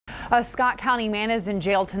A Scott County man is in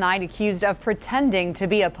jail tonight accused of pretending to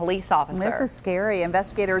be a police officer. This is scary.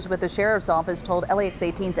 Investigators with the sheriff's office told LEX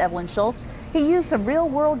 18's Evelyn Schultz he used some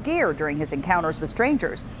real-world gear during his encounters with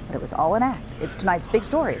strangers, but it was all an act. It's tonight's big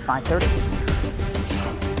story at 5:30.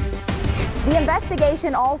 The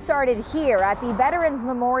investigation all started here at the Veterans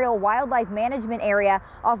Memorial Wildlife Management Area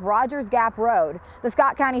off Rogers Gap Road. The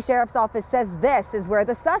Scott County Sheriff's Office says this is where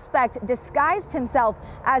the suspect disguised himself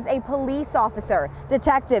as a police officer.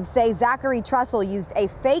 Detectives say Zachary Trussell used a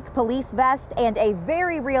fake police vest and a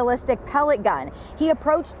very realistic pellet gun. He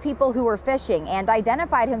approached people who were fishing and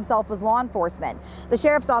identified himself as law enforcement. The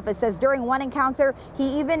Sheriff's Office says during one encounter,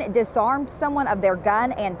 he even disarmed someone of their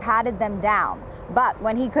gun and patted them down. But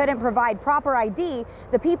when he couldn't provide proper ID,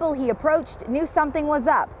 the people he approached knew something was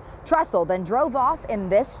up. Trussell then drove off in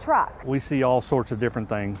this truck. We see all sorts of different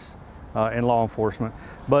things in law enforcement.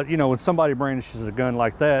 But, you know, when somebody brandishes a gun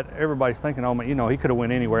like that, everybody's thinking, oh, you know, he could have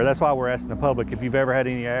went anywhere. That's why we're asking the public, if you've ever had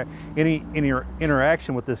any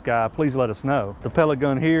interaction with this guy, please let us know. The pellet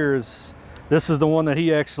gun here this is the one that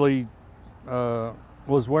he actually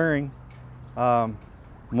was wearing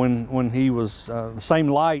when he was the same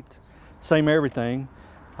light, same everything.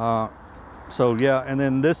 So yeah, and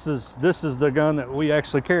then this is the gun that we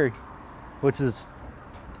actually carry, which is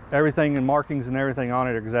everything and markings and everything on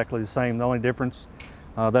it are exactly the same. The only difference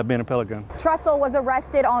that being a pellet gun. Trussell was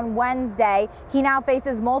arrested on Wednesday. He now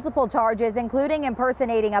faces multiple charges, including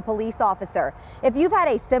impersonating a police officer. If you've had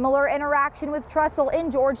a similar interaction with Trussell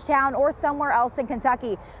in Georgetown or somewhere else in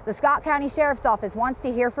Kentucky, the Scott County Sheriff's Office wants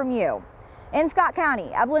to hear from you. In Scott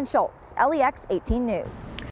County, Evelyn Schultz, LEX 18 News.